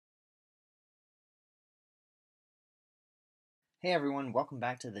Hey everyone, welcome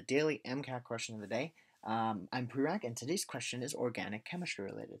back to the daily MCAT question of the day. I'm Prerak, and today's question is organic chemistry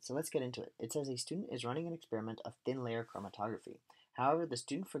related. So let's get into it. It says a student is running an experiment of thin layer chromatography. However, the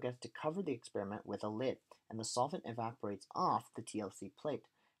student forgets to cover the experiment with a lid, and the solvent evaporates off the TLC plate.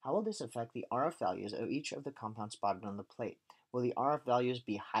 How will this affect the RF values of each of the compounds spotted on the plate? Will the RF values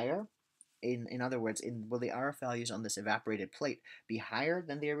be higher? In other words, will the RF values on this evaporated plate be higher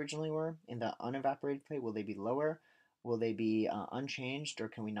than they originally were? In the unevaporated plate, will they be lower? Will they be unchanged, or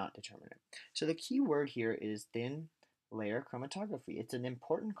can we not determine it? So the key word here is thin layer chromatography. It's an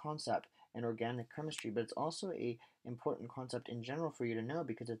important concept in organic chemistry, but it's also a important concept in general for you to know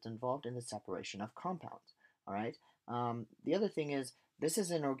because it's involved in the separation of compounds. All right. The other thing is this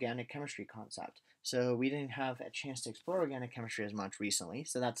is an organic chemistry concept, so we didn't have a chance to explore organic chemistry as much recently.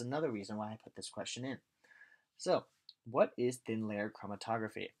 So that's another reason why I put this question in. So, what is thin layer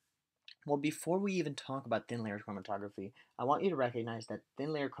chromatography? Well, before we even talk about thin layer chromatography, I want you to recognize that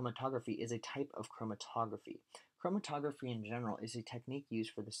thin layer chromatography is a type of chromatography. Chromatography in general is a technique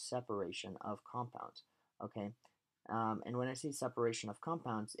used for the separation of compounds. Okay, and when I say separation of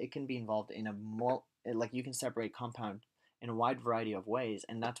compounds, it can be involved in like you can separate compound in a wide variety of ways,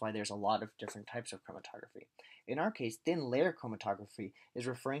 and that's why there's a lot of different types of chromatography. In our case, thin layer chromatography is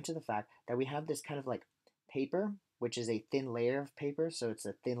referring to the fact that we have this kind of like paper, which is a thin layer of paper, so it's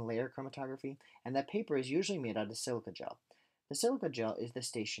a thin layer chromatography, and that paper is usually made out of silica gel. The silica gel is the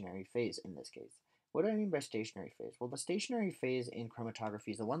stationary phase in this case. What do I mean by stationary phase? Well, the stationary phase in chromatography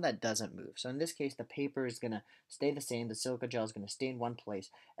is the one that doesn't move. So in this case, the paper is going to stay the same, the silica gel is going to stay in one place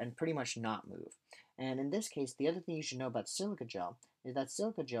and pretty much not move. And in this case, the other thing you should know about silica gel is that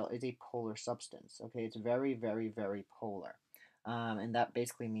silica gel is a polar substance. Okay, it's very, very, very polar. And that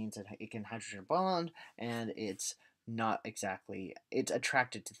basically means that it can hydrogen bond, and it's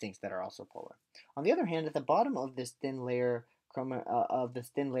attracted to things that are also polar. On the other hand, at the bottom of this thin layer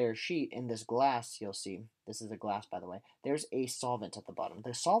sheet in this glass, you'll see, this is a glass by the way, there's a solvent at the bottom.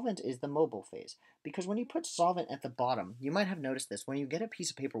 The solvent is the mobile phase, because when you put solvent at the bottom, you might have noticed this, when you get a piece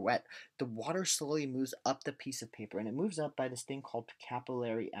of paper wet, the water slowly moves up the piece of paper, and it moves up by this thing called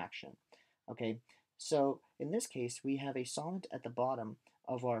capillary action. Okay, so in this case, we have a solvent at the bottom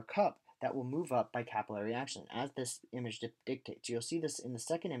of our cup that will move up by capillary action, as this image dictates. You'll see this in the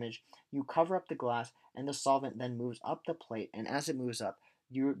second image. You cover up the glass, and the solvent then moves up the plate, and as it moves up,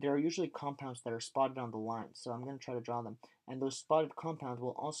 there are usually compounds that are spotted on the line, so I'm going to try to draw them, and those spotted compounds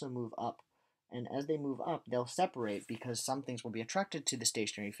will also move up. And as they move up, they'll separate because some things will be attracted to the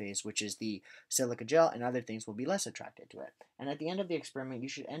stationary phase, which is the silica gel, and other things will be less attracted to it. And at the end of the experiment, you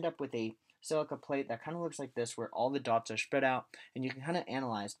should end up with a silica plate that kind of looks like this, where all the dots are spread out, and you can kind of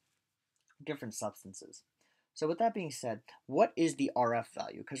analyze different substances. So with that being said, what is the RF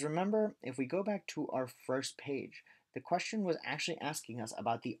value? Because remember, if we go back to our first page, the question was actually asking us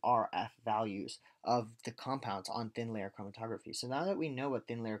about the RF values of the compounds on thin layer chromatography. So now that we know what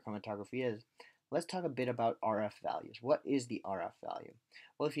thin layer chromatography is, let's talk a bit about RF values. What is the RF value?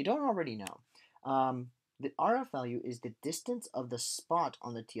 Well, if you don't already know, the RF value is the distance of the spot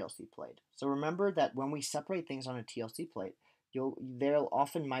on the TLC plate. So remember that when we separate things on a TLC plate, they'll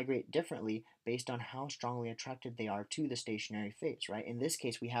often migrate differently based on how strongly attracted they are to the stationary phase, right? In this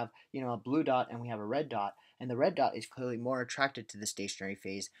case, we have a blue dot and we have a red dot, and the red dot is clearly more attracted to the stationary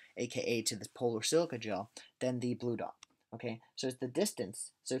phase, aka to the polar silica gel, than the blue dot. Okay, so it's the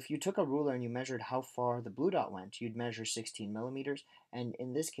distance. So if you took a ruler and you measured how far the blue dot went, you'd measure 16 millimeters, and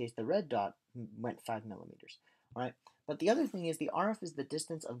in this case, the red dot went 5 millimeters. All right, but the other thing is the RF is the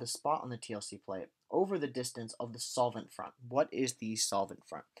distance of the spot on the TLC plate over the distance of the solvent front. What is the solvent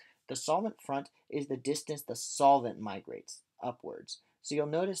front? The solvent front is the distance the solvent migrates upwards. So you'll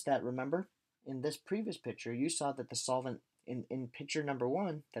notice that, remember, in this previous picture, you saw that the solvent, in picture number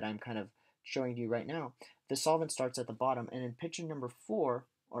 1 that I'm kind of showing you right now, the solvent starts at the bottom, and in picture number 4,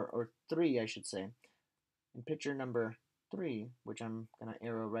 or 3 I should say, in picture number 3, which I'm going to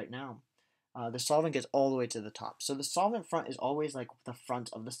arrow right now, the solvent gets all the way to the top. So the solvent front is always like the front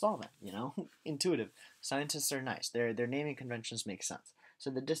of the solvent, Intuitive. Scientists are nice. Their naming conventions make sense. So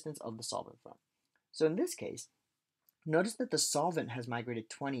the distance of the solvent front. So in this case, notice that the solvent has migrated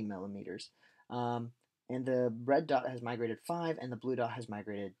 20 millimeters, and the red dot has migrated 5, and the blue dot has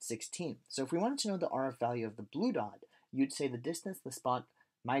migrated 16. So if we wanted to know the RF value of the blue dot, you'd say the distance the spot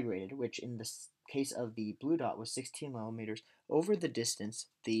migrated, which in the case of the blue dot was 16 millimeters, over the distance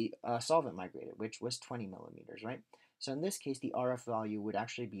the solvent migrated, which was 20 millimeters, right? So in this case, the RF value would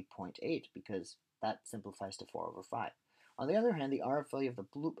actually be 0.8 because that simplifies to 4 over 5. On the other hand, the RF value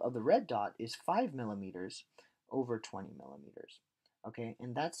of the red dot is 5 millimeters over 20 millimeters. Okay,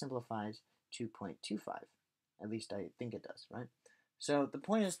 and that simplifies to 0.25. At least I think it does, right? So the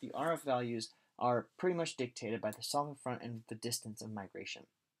point is the RF values are pretty much dictated by the solvent front and the distance of migration.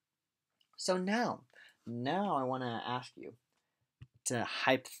 So now I want to ask you to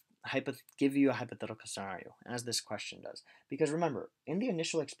give you a hypothetical scenario, as this question does. Because remember, in the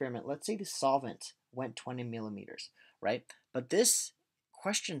initial experiment, let's say the solvent went 20 millimeters, right? But this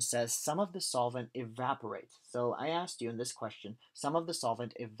question says some of the solvent evaporates. So I asked you in this question, some of the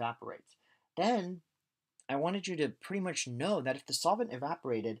solvent evaporates. Then I wanted you to pretty much know that if the solvent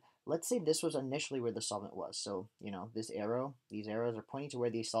evaporated, let's say this was initially where the solvent was. So, these arrows are pointing to where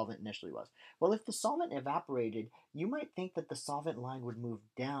the solvent initially was. Well, if the solvent evaporated, you might think that the solvent line would move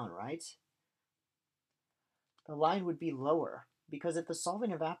down, right? The line would be lower because if the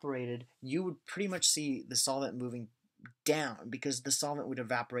solvent evaporated, you would pretty much see the solvent moving down because the solvent would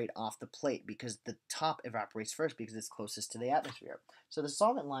evaporate off the plate because the top evaporates first because it's closest to the atmosphere. So the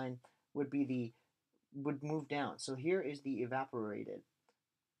solvent line would move down. So here is the evaporated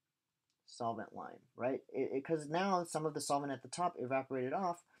solvent line, right? Because now some of the solvent at the top evaporated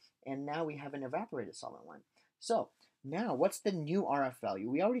off, and now we have an evaporated solvent line. So now what's the new RF value?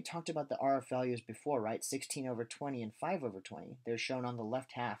 We already talked about the RF values before, right? 16/20 and 5/20. They're shown on the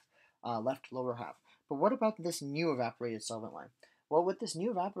left lower half. But what about this new evaporated solvent line? Well, with this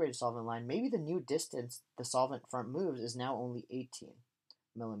new evaporated solvent line, maybe the new distance the solvent front moves is now only 18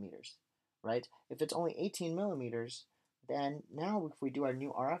 millimeters, right? If it's only 18 millimeters, then now if we do our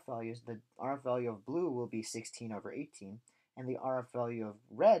new RF values, the RF value of blue will be 16/18, and the RF value of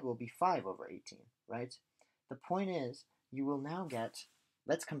red will be 5/18, right? The point is, you will now get,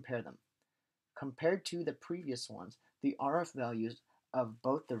 let's compare them. Compared to the previous ones, the RF values of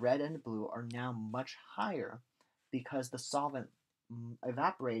both the red and the blue are now much higher because the solvent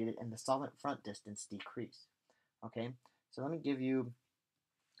evaporated and the solvent front distance decreased. Okay, so let me give you,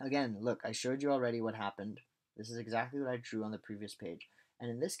 again, look, I showed you already what happened. This is exactly what I drew on the previous page. And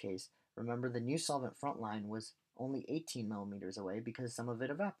in this case, remember the new solvent front line was only 18 millimeters away because some of it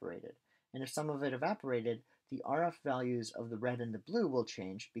evaporated. And if some of it evaporated, the RF values of the red and the blue will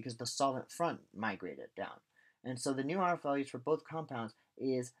change because the solvent front migrated down. And so the new RF values for both compounds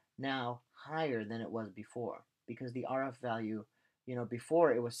is now higher than it was before because the RF value,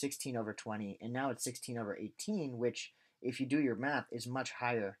 before it was 16/20 and now it's 16/18, which if you do your math is much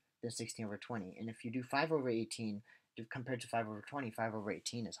higher than 16/20. And if you do 5/18 compared to 5/20,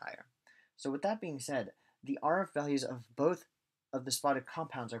 5/18 is higher. So with that being said, the RF values of both of the spotted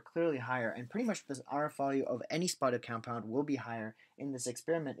compounds are clearly higher, and pretty much the RF value of any spotted compound will be higher in this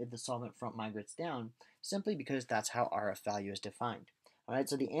experiment if the solvent front migrates down, simply because that's how RF value is defined. Alright,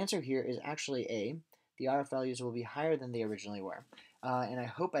 so the answer here is actually A. The RF values will be higher than they originally were. And I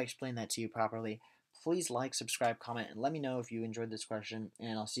hope I explained that to you properly. Please like, subscribe, comment, and let me know if you enjoyed this question,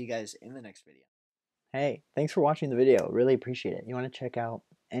 and I'll see you guys in the next video. Hey, thanks for watching the video. Really appreciate it. You want to check out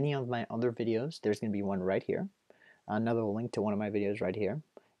any of my other videos, there's going to be one right here. Another link to one of my videos right here.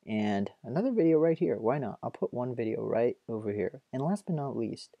 And another video right here. Why not? I'll put one video right over here. And last but not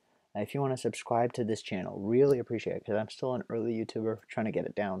least, if you want to subscribe to this channel, really appreciate it because I'm still an early YouTuber trying to get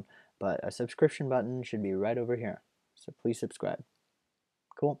it down. But a subscription button should be right over here. So please subscribe.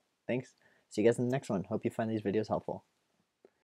 Cool. Thanks. See you guys in the next one. Hope you find these videos helpful.